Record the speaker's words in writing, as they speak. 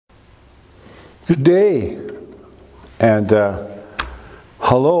Good day, and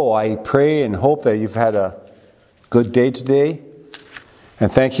hello. I pray and hope that you've had a good day today,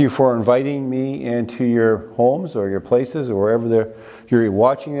 and thank you for inviting me into your homes or your places or wherever you're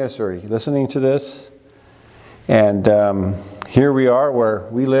watching this or listening to this. And here we are, where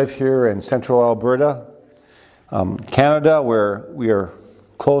we live here in central Alberta, Canada, where we are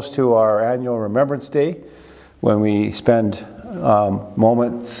close to our annual Remembrance Day, when we spend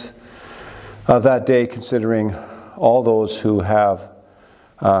moments of that day considering all those who have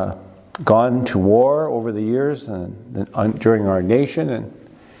gone to war over the years and during our nation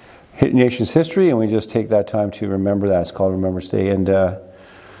and nation's history, and we just take that time to remember that. It's called Remembrance Day, and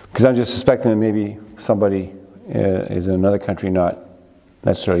because I'm just suspecting that maybe somebody is in another country not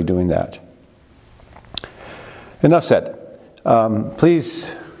necessarily doing that. Enough said.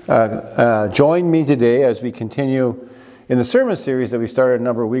 Please join me today as we continue in the sermon series that we started a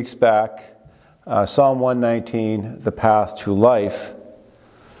number of weeks back, Psalm 119, The Path to Life.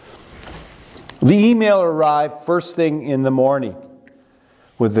 The email arrived first thing in the morning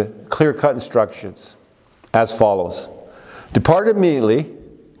with the clear-cut instructions as follows. Depart immediately,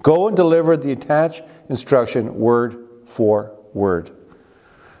 go and deliver the attached instruction word for word.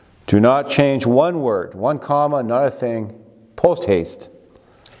 Do not change one word, one comma, not a thing, post haste.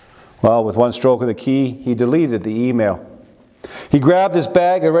 Well, with one stroke of the key, he deleted the email. He grabbed his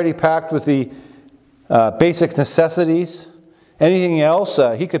bag already packed with the basic necessities. Anything else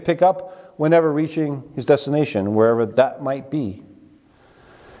he could pick up whenever reaching his destination, wherever that might be.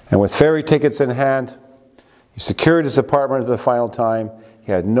 And with ferry tickets in hand, he secured his apartment at the final time.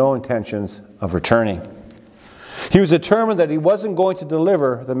 He had no intentions of returning. He was determined that he wasn't going to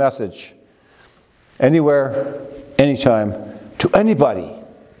deliver the message anywhere, anytime, to anybody.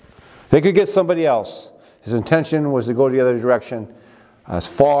 They could get somebody else. His intention was to go the other direction as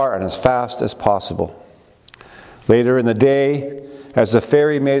far and as fast as possible. Later in the day, as the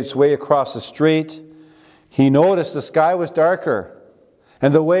ferry made its way across the strait, he noticed the sky was darker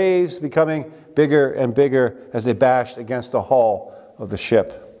and the waves becoming bigger and bigger as they bashed against the hull of the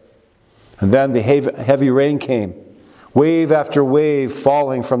ship. And then the heavy rain came, wave after wave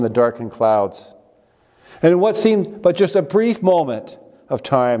falling from the darkened clouds. And in what seemed but just a brief moment of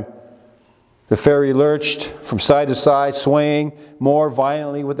time, the ferry lurched from side to side, swaying more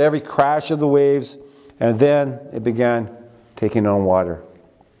violently with every crash of the waves, and then it began taking on water.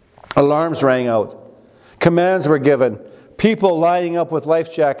 Alarms rang out. Commands were given. People lining up with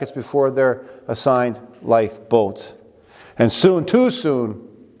life jackets before their assigned lifeboats. And soon, too soon,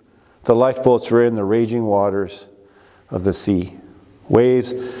 the lifeboats were in the raging waters of the sea.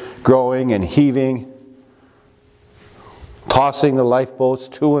 Waves growing and heaving, tossing the lifeboats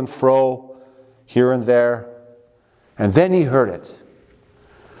to and fro, here and there. And then he heard it.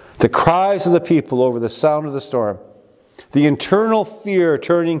 The cries of the people over the sound of the storm. The internal fear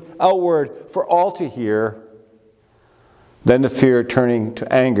turning outward for all to hear. Then the fear turning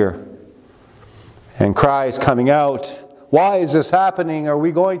to anger. And cries coming out. Why is this happening? Are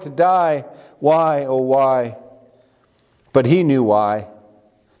we going to die? Why, oh why? But he knew why.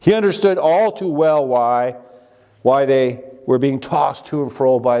 He understood all too well why they were being tossed to and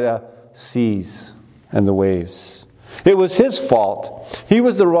fro by the seas and the waves. It was his fault. He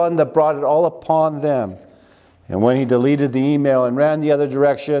was the one that brought it all upon them. And when he deleted the email and ran the other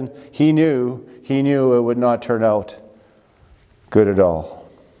direction, he knew it would not turn out good at all.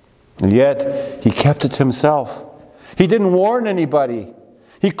 And yet, he kept it to himself. He didn't warn anybody.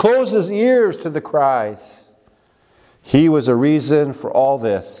 He closed his ears to the cries. He was a reason for all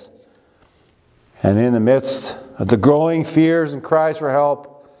this. And in the midst of the growing fears and cries for help,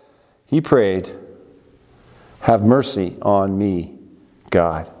 he prayed, "Have mercy on me,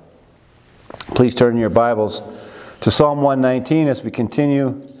 God." Please turn your Bibles to Psalm 119 as we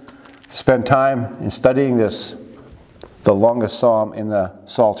continue to spend time in studying this, the longest psalm in the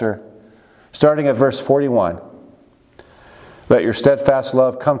Psalter, starting at verse 41. Let your steadfast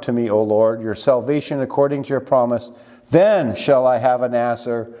love come to me, O Lord, your salvation according to your promise. Then shall I have an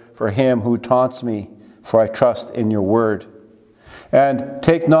answer for him who taunts me, for I trust in your word. And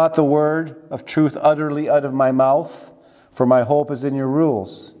take not the word of truth utterly out of my mouth, for my hope is in your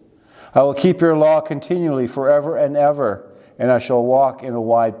rules. I will keep your law continually forever and ever, and I shall walk in a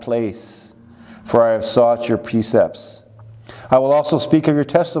wide place, for I have sought your precepts. I will also speak of your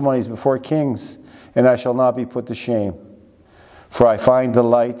testimonies before kings, and I shall not be put to shame. For I find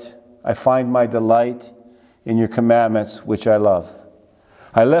my delight in your commandments, which I love.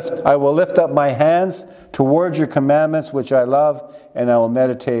 I will lift up my hands towards your commandments, which I love, and I will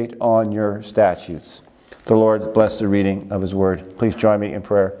meditate on your statutes. The Lord bless the reading of his word. Please join me in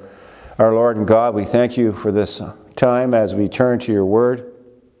prayer. Our Lord and God, we thank you for this time as we turn to your word.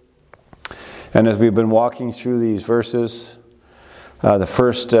 And as we've been walking through these verses, the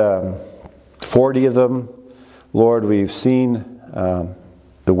first 40 of them, Lord, we've seen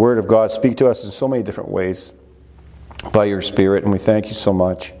the word of God speak to us in so many different ways by your Spirit, and we thank you so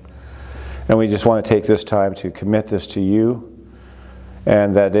much. And we just want to take this time to commit this to you,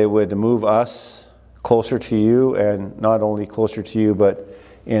 and that it would move us closer to you, and not only closer to you, but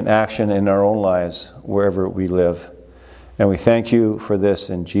in action in our own lives, wherever we live. And we thank you for this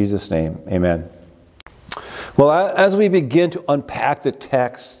in Jesus' name. Amen. Well, as we begin to unpack the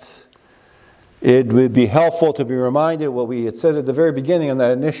text, it would be helpful to be reminded what we had said at the very beginning in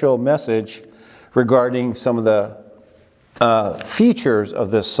that initial message regarding some of the features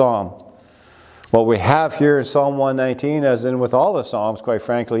of this psalm. What we have here in Psalm 119, as in with all the Psalms, quite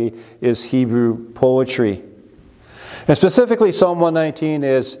frankly, is Hebrew poetry. And specifically, Psalm 119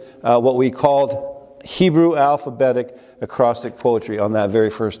 is what we called Hebrew alphabetic acrostic poetry on that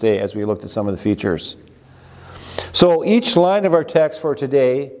very first day as we looked at some of the features. So each line of our text for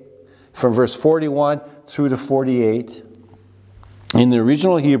today, from verse 41 through to 48, in the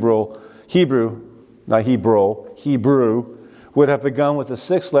original Hebrew, would have begun with the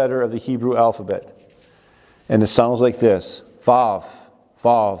sixth letter of the Hebrew alphabet. And it sounds like this: Vav,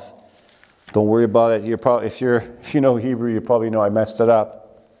 Vav. Don't worry about it. If you know Hebrew, you probably know I messed it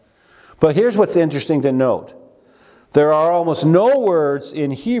up. But here's what's interesting to note. There are almost no words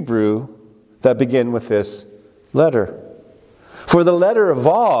in Hebrew that begin with this letter. For the letter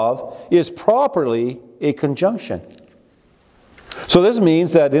Vav is properly a conjunction. So this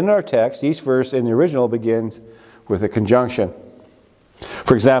means that in our text, each verse in the original begins with a conjunction.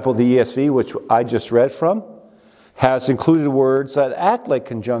 For example, the ESV, which I just read from, has included words that act like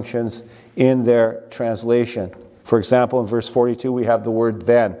conjunctions in their translation. For example, in verse 42, we have the word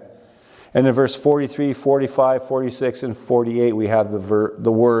then. And in verse 43, 45, 46, and 48, we have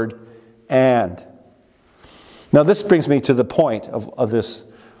the word and. Now, this brings me to the point of this,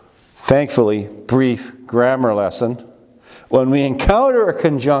 thankfully, brief grammar lesson. When we encounter a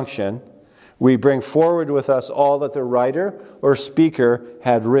conjunction, we bring forward with us all that the writer or speaker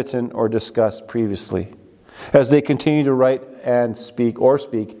had written or discussed previously, as they continue to write and speak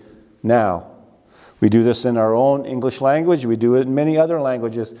now. We do this in our own English language. We do it in many other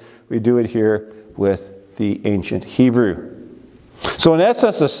languages. We do it here with the ancient Hebrew. So in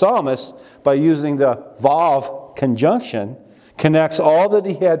essence, the psalmist, by using the Vav conjunction, connects all that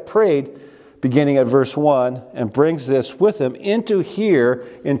he had prayed beginning at verse 1 and brings this with him into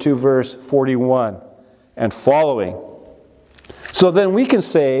verse 41 and following. So then we can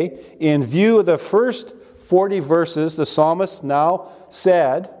say, in view of the first 40 verses, the psalmist now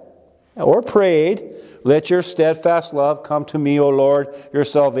said or prayed, "Let your steadfast love come to me, O Lord, your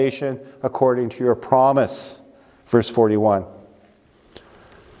salvation according to your promise." Verse 41.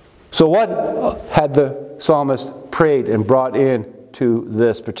 So what had the psalmist prayed and brought in to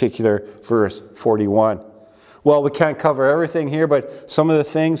this particular verse 41? Well, we can't cover everything here, but some of the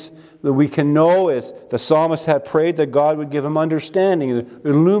things that we can know is the psalmist had prayed that God would give him understanding,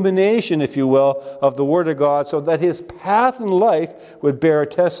 illumination, if you will, of the Word of God, so that his path in life would bear a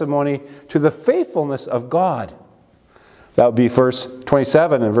testimony to the faithfulness of God. That would be verse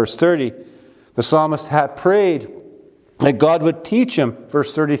 27 and verse 30. The psalmist had prayed that God would teach him,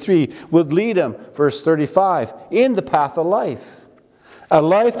 verse 33, would lead him, verse 35, in the path of life. A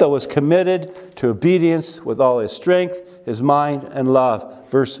life that was committed to obedience with all his strength, his mind, and love.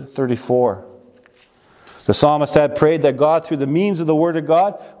 Verse 34. The psalmist had prayed that God, through the means of the Word of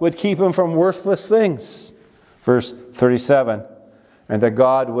God, would keep him from worthless things. Verse 37. And that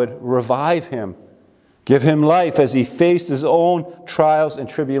God would revive him, give him life as he faced his own trials and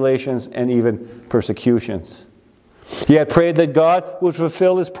tribulations and even persecutions. He had prayed that God would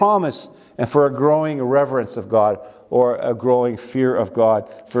fulfill his promise and for a growing reverence of God or a growing fear of God.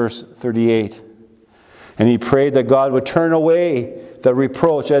 Verse 38. And he prayed that God would turn away the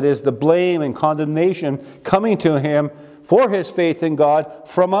reproach, that is, the blame and condemnation coming to him for his faith in God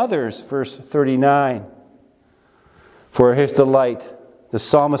from others. Verse 39. For his delight, the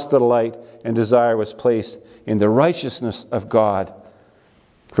psalmist's delight and desire was placed in the righteousness of God.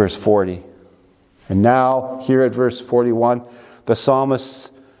 Verse 40. And now, here at verse 41, the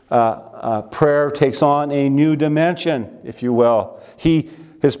psalmist's prayer takes on a new dimension, if you will.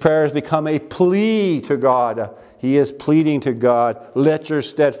 His prayer has become a plea to God. He is pleading to God, "Let your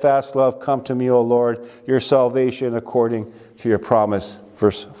steadfast love come to me, O Lord, your salvation according to your promise."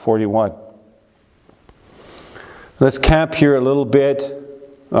 Verse 41. Let's camp here a little bit,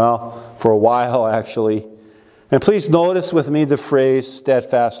 for a while actually. And please notice with me the phrase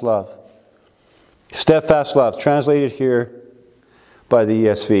steadfast love. Steadfast love, translated here by the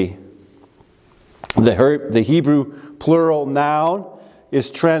ESV. The Hebrew plural noun is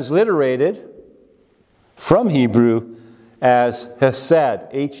transliterated from Hebrew as hesed.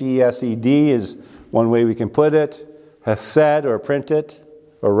 H-E-S-E-D is one way we can put it. Hesed, or print it,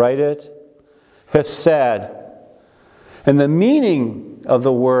 or write it. Hesed. And the meaning of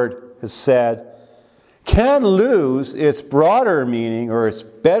the word hesed can lose its broader meaning, or its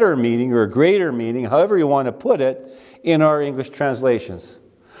better meaning, or greater meaning, however you want to put it, in our English translations.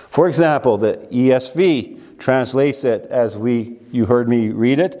 For example, the ESV translates it as you heard me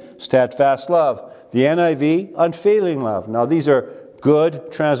read it, steadfast love. The NIV, unfailing love. Now these are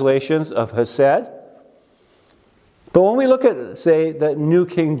good translations of hesed. But when we look at, say, the New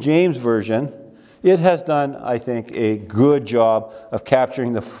King James Version, it has done, I think, a good job of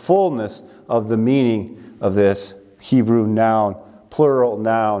capturing the fullness of the meaning of this Hebrew noun, plural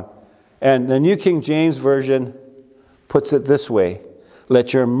noun. And the New King James Version puts it this way: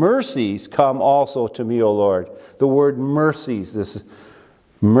 let your mercies come also to me, O Lord. The word mercies, this is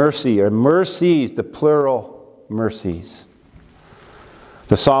mercy, or mercies, the plural mercies.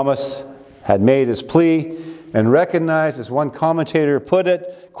 The psalmist had made his plea and recognized, as one commentator put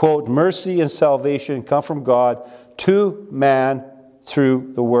it, quote, mercy and salvation come from God to man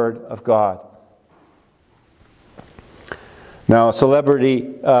through the Word of God. Now, a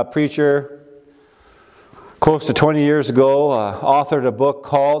celebrity preacher close to 20 years ago authored a book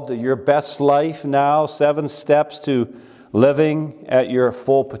called Your Best Life Now, 7 Steps to Living at Your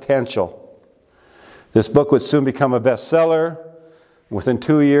Full Potential. This book would soon become a bestseller. Within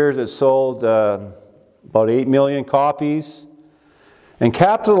 2 years, it sold about 8 million copies. And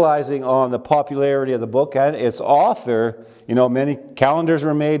capitalizing on the popularity of the book and its author, many calendars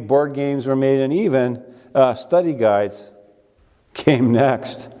were made, board games were made, and even study guides came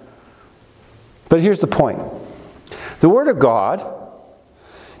next. But here's the point. The Word of God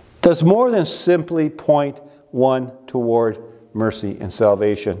does more than simply point one toward mercy and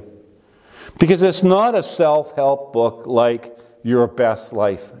salvation. Because it's not a self-help book like Your Best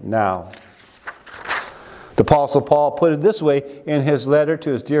Life Now. The Apostle Paul put it this way in his letter to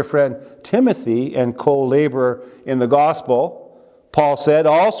his dear friend Timothy and co-laborer in the gospel. Paul said,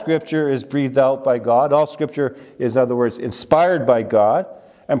 all Scripture is breathed out by God. All Scripture is, in other words, inspired by God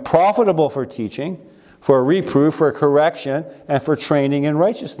and profitable for teaching, for reproof, for correction, and for training in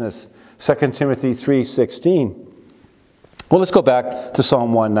righteousness. 2 Timothy 3:16. Well, let's go back to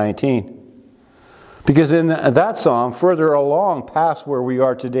Psalm 119. Because in that psalm, further along past where we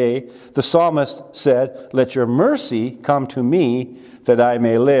are today, the psalmist said, let your mercy come to me that I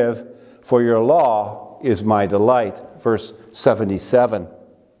may live, for your law is my delight. Verse 77.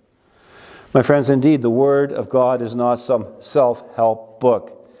 My friends, indeed, the Word of God is not some self-help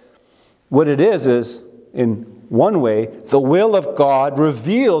book. What it is, in one way, the will of God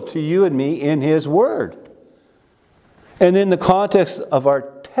revealed to you and me in His Word. And in the context of our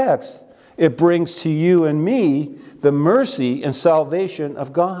text, it brings to you and me the mercy and salvation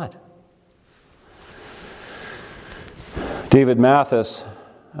of God. David Mathis,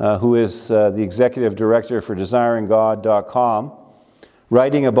 who is the executive director for DesiringGod.com,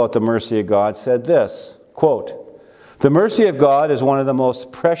 writing about the mercy of God, said this, quote, the mercy of God is one of the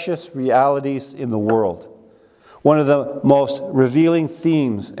most precious realities in the world, one of the most revealing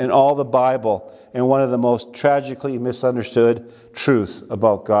themes in all the Bible, and one of the most tragically misunderstood truths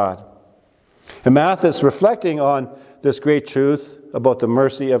about God. And Mathis, reflecting on this great truth about the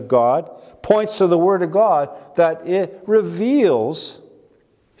mercy of God, points to the Word of God that it reveals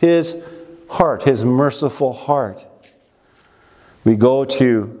His heart, His merciful heart. We go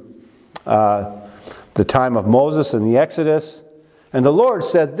to the time of Moses and the Exodus, and the Lord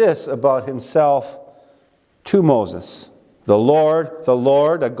said this about Himself to Moses. The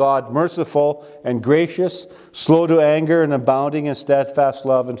Lord, a God merciful and gracious, slow to anger and abounding in steadfast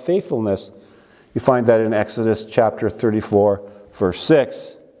love and faithfulness. You find that in Exodus chapter 34, verse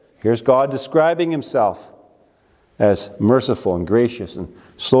 6. Here's God describing Himself as merciful and gracious and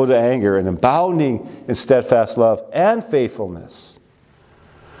slow to anger and abounding in steadfast love and faithfulness.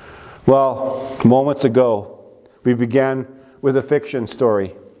 Well, moments ago, we began with a fiction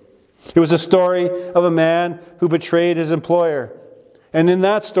story. It was a story of a man who betrayed his employer. And in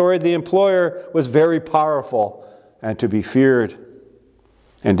that story, the employer was very powerful and to be feared.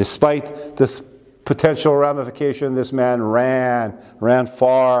 And despite this potential ramification, this man ran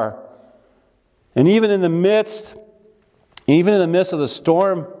far. And even in the midst of the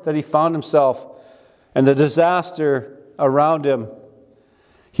storm that he found himself and the disaster around him,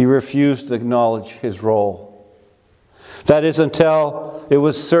 he refused to acknowledge his role. That is, until it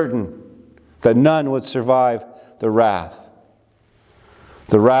was certain that none would survive the wrath.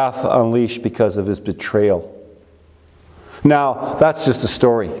 The wrath unleashed because of his betrayal. Now, that's just a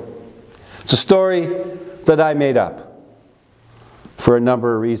story. It's a story that I made up for a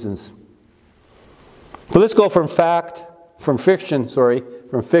number of reasons. But let's go from fiction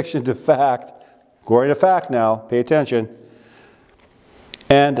to fact. Going to fact now, pay attention.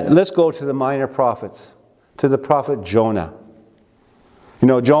 And let's go to the minor prophets, to the prophet Jonah. You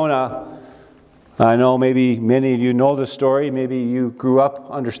know, Jonah, I know maybe many of you know the story. Maybe you grew up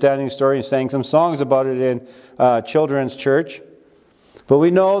understanding the story and sang some songs about it in children's church. But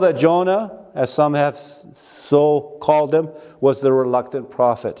we know that Jonah, as some have so called him, was the reluctant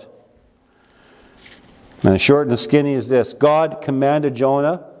prophet. And short and skinny is this. God commanded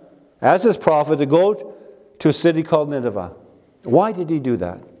Jonah, as his prophet, to go to a city called Nineveh. Why did he do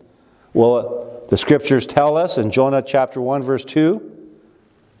that? Well, the scriptures tell us in Jonah chapter 1, verse 2,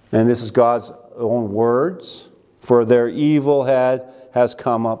 and this is God's own words, "For their evil has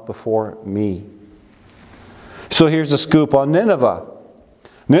come up before me." So here's the scoop on Nineveh.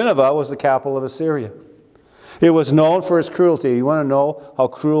 Nineveh was the capital of Assyria. It was known for its cruelty. You want to know how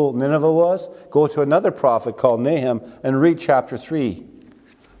cruel Nineveh was? Go to another prophet called Nahum and read chapter 3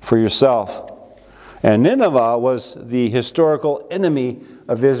 for yourself. And Nineveh was the historical enemy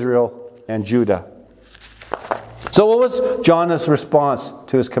of Israel and Judah. So what was Jonah's response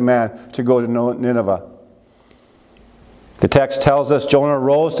to his command to go to Nineveh? The text tells us Jonah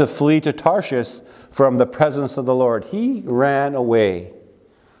rose to flee to Tarshish from the presence of the Lord. He ran away.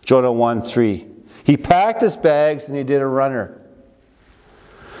 Jonah 1:3. He packed his bags and he did a runner.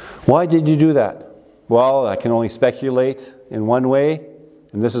 Why did you do that? Well, I can only speculate in one way,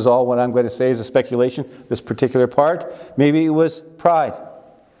 and this is all what I'm going to say is a speculation, this particular part. Maybe it was pride.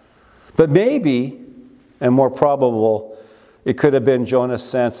 But maybe, and more probable, it could have been Jonah's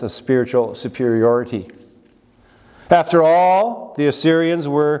sense of spiritual superiority. After all, the Assyrians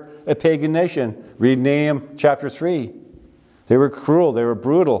were a pagan nation. Read Nahum chapter 3. They were cruel, they were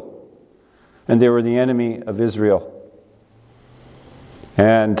brutal, and they were the enemy of Israel.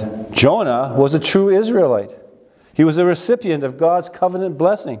 And Jonah was a true Israelite. He was a recipient of God's covenant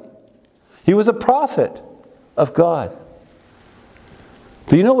blessing. He was a prophet of God.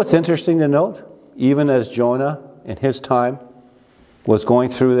 But you know what's interesting to note? Even as Jonah in his time was going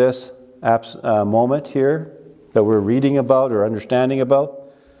through this moment here that we're reading about or understanding about,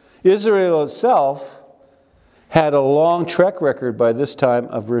 Israel itself had a long track record by this time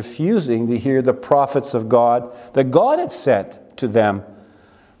of refusing to hear the prophets of God that God had sent to them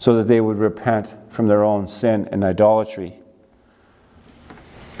so that they would repent from their own sin and idolatry.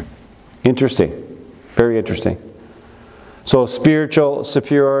 Interesting. Very interesting. So spiritual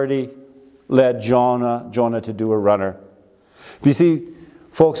superiority led Jonah to do a runner. But you see,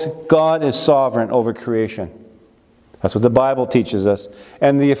 folks, God is sovereign over creation. That's what the Bible teaches us.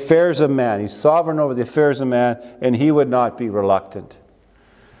 And the affairs of man. He's sovereign over the affairs of man, and he would not be reluctant.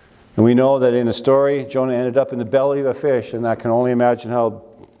 And we know that in the story, Jonah ended up in the belly of a fish, and I can only imagine how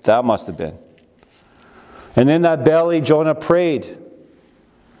that must have been. And in that belly, Jonah prayed.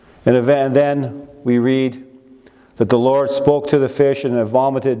 And then we read that the Lord spoke to the fish and it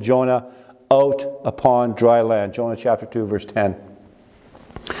vomited Jonah out upon dry land. Jonah chapter 2, verse 10.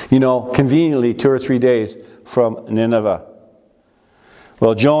 You know, conveniently 2 or 3 days from Nineveh.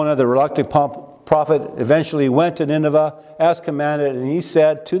 Well, Jonah, the reluctant prophet, eventually went to Nineveh as commanded, and he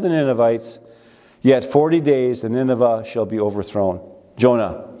said to the Ninevites, "Yet 40 days and Nineveh shall be overthrown."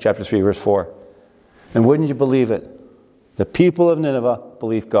 Jonah chapter 3, verse 4. And wouldn't you believe it? The people of Nineveh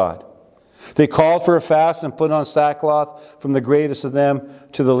believed God. They called for a fast and put on sackcloth from the greatest of them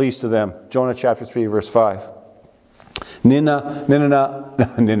to the least of them. Jonah chapter 3, verse 5.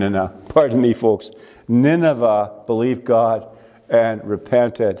 Pardon me, folks. Nineveh believed God and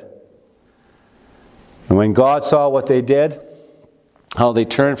repented. And when God saw what they did, how they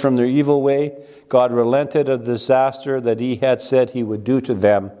turned from their evil way, God relented of the disaster that he had said he would do to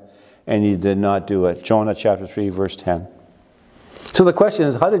them, and he did not do it. Jonah chapter 3, verse 10. So the question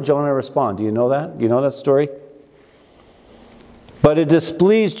is, how did Jonah respond? Do you know that? You know that story? But it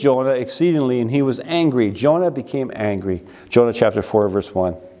displeased Jonah exceedingly, and he was angry. Jonah became angry. Jonah chapter 4, verse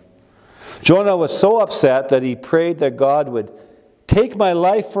 1. Jonah was so upset that he prayed that God would take my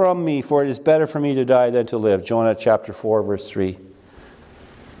life from me, for it is better for me to die than to live. Jonah chapter 4, verse 3.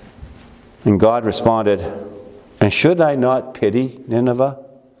 And God responded, "And should I not pity Nineveh,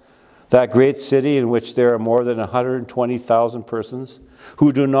 that great city in which there are more than 120,000 persons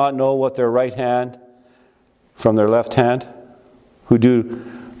who do not know what their right hand from their left hand, who do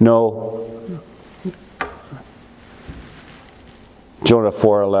know..." Jonah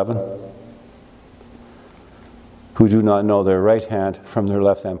 4:11. who do not know their right hand from their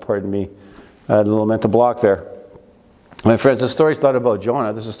left hand. Pardon me. I had a little mental block there. My friends, the story's not about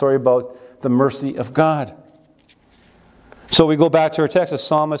Jonah. This is a story about the mercy of God. So we go back to our text. The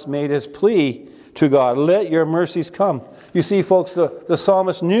psalmist made his plea to God. Let your mercies come. You see, folks, the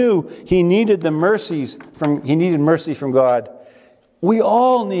psalmist knew he needed mercy from God. We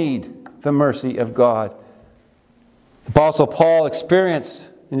all need the mercy of God. The Apostle Paul experienced,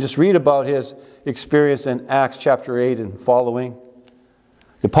 and just read about his experience in Acts chapter 8 and following.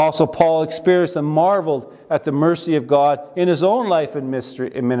 The Apostle Paul experienced and marveled at the mercy of God in his own life and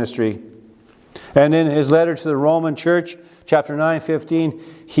ministry. And in his letter to the Roman church, chapter 9:15,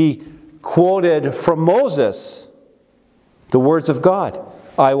 he quoted from Moses the words of God.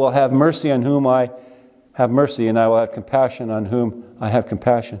 I will have mercy on whom I have mercy, and I will have compassion on whom I have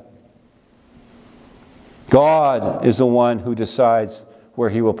compassion. God is the one who decides where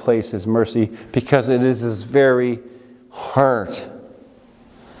he will place his mercy, because it is his very heart.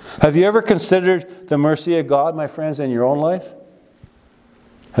 Have you ever considered the mercy of God, my friends, in your own life?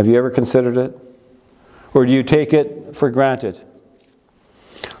 Have you ever considered it? Or do you take it for granted?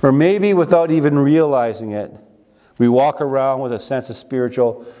 Or maybe without even realizing it, we walk around with a sense of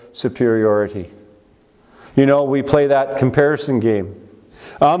spiritual superiority. You know, we play that comparison game.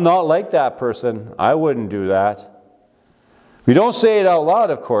 I'm not like that person. I wouldn't do that. We don't say it out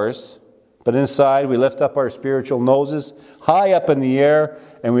loud, of course, but inside we lift up our spiritual noses high up in the air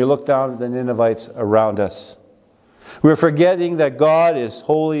and we look down at the Ninevites around us. We're forgetting that God is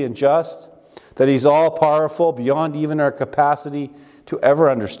holy and just, that He's all-powerful beyond even our capacity to ever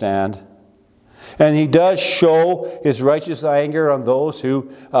understand. And He does show His righteous anger on those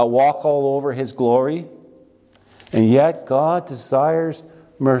who walk all over His glory. And yet God desires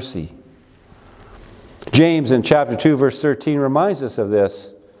mercy. James in chapter 2 verse 13 reminds us of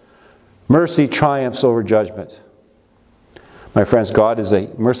this. Mercy triumphs over judgment. My friends, God is a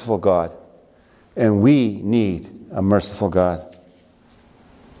merciful God. And we need a merciful God.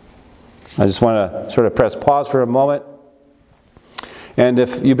 I just want to sort of press pause for a moment. And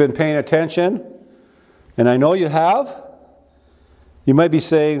if you've been paying attention, and I know you have, you might be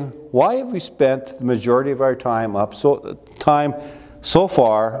saying, why have we spent the majority of our time so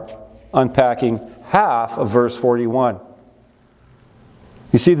far unpacking half of verse 41?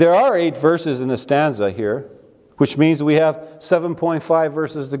 You see, there are 8 verses in the stanza here, which means we have 7.5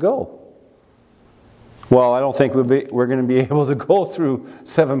 verses to go. Well, I don't think we're going to be able to go through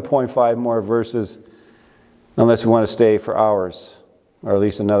 7.5 more verses unless we want to stay for hours, or at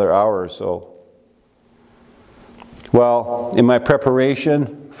least another hour or so. Well, in my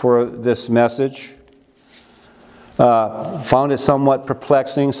preparation for this message, found it somewhat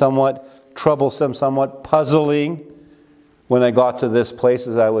perplexing, somewhat troublesome, somewhat puzzling when I got to this place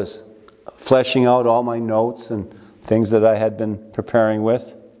as I was fleshing out all my notes and things that I had been preparing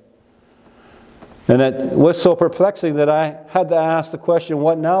with. And it was so perplexing that I had to ask the question,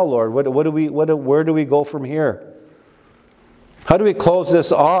 what now, Lord? Where do we go from here? How do we close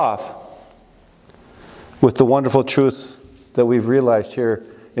this off with the wonderful truth that we've realized here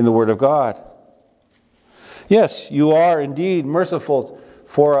in the Word of God? Yes, you are indeed merciful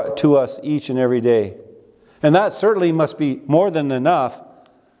to us each and every day. And that certainly must be more than enough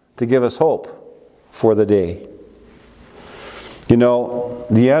to give us hope for the day. You know,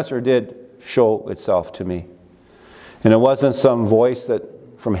 the answer did show itself to me. And it wasn't some voice that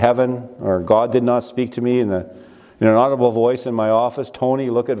from heaven, or God did not speak to me in an audible voice in my office. Tony,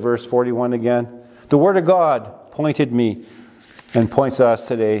 look at verse 41 again. The Word of God pointed me and points us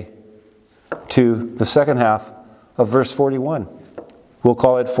today to the second half of verse 41. We'll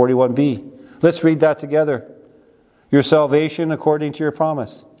call it 41b. Let's read that together. Your salvation according to your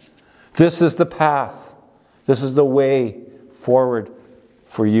promise. This is the path. This is the way forward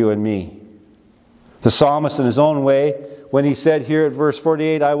for you and me. The psalmist in his own way, when he said here at verse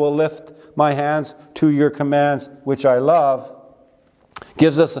 48, I will lift my hands to your commands, which I love,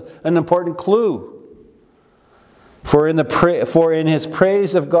 gives us an important clue. For in his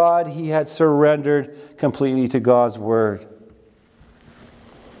praise of God, he had surrendered completely to God's word.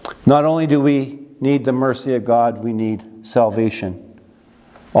 Not only do we need the mercy of God, we need salvation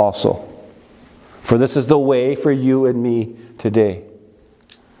also. For this is the way for you and me today.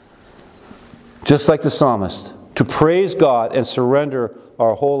 Just like the psalmist, to praise God and surrender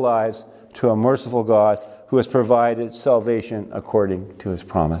our whole lives to a merciful God who has provided salvation according to His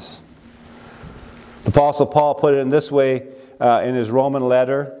promise. The Apostle Paul put it in this way in his Roman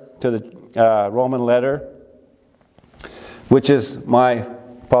letter, which is my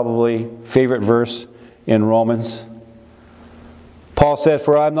probably favorite verse in Romans. Paul said,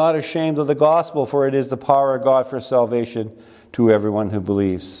 "For I am not ashamed of the gospel, for it is the power of God for salvation to everyone who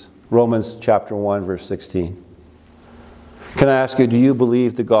believes." Romans chapter 1, verse 16. Can I ask you, do you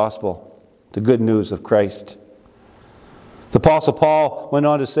believe the gospel, the good news of Christ? The Apostle Paul went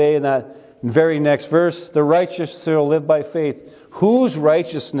on to say in that very next verse, "The righteous shall live by faith." Whose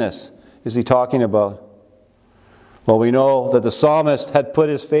righteousness is he talking about? Well, we know that the psalmist had put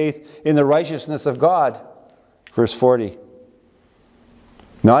his faith in the righteousness of God. Verse 40.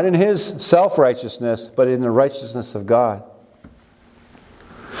 Not in his self-righteousness, but in the righteousness of God.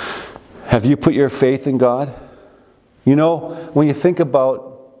 Have you put your faith in God? You know, when you think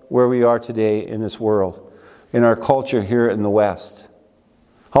about where we are today in this world, in our culture here in the West,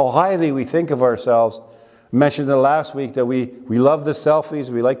 how highly we think of ourselves. I mentioned it last week that we love the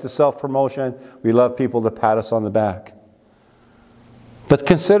selfies, we like the self-promotion, we love people to pat us on the back. But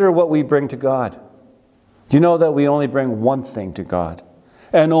consider what we bring to God. Do you know that we only bring one thing to God?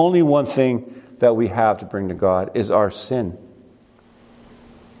 And only one thing that we have to bring to God is our sin.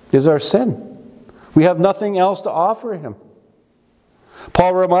 Is our sin. We have nothing else to offer Him.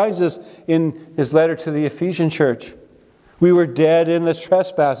 Paul reminds us in his letter to the Ephesian church, we were dead in the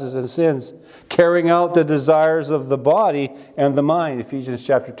trespasses and sins, carrying out the desires of the body and the mind. Ephesians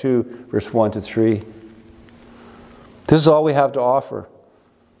chapter 2, verse 1 to 3. This is all we have to offer.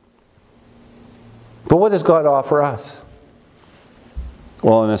 But what does God offer us?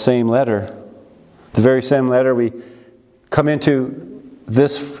 Well, in the same letter, the very same letter, we come into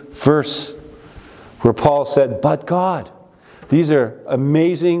this verse where Paul said, "But God." These are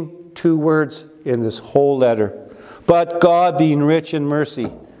amazing two words in this whole letter. But God being rich in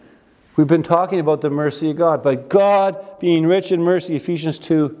mercy. We've been talking about the mercy of God. But God being rich in mercy, Ephesians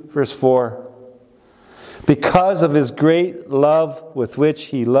 2, verse 4. Because of His great love with which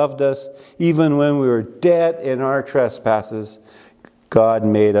He loved us, even when we were dead in our trespasses, God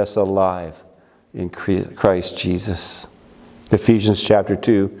made us alive in Christ Jesus. Ephesians chapter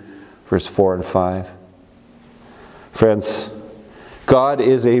 2, verse 4 and 5. Friends, God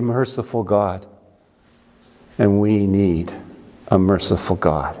is a merciful God, and we need a merciful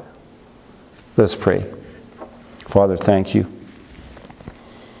God. Let's pray. Father, thank you.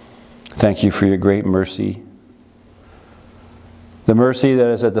 Thank you for your great mercy. The mercy that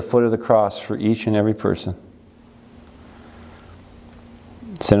is at the foot of the cross for each and every person.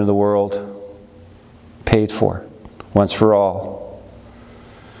 Sin of the world paid for once for all.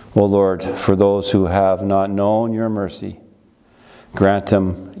 O Lord, for those who have not known your mercy, grant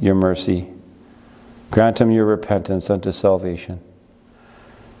them your mercy. Grant them your repentance unto salvation.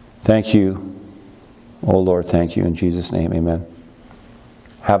 Thank you, O Lord, thank you. In Jesus' name, amen.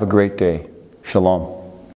 Have a great day. Shalom.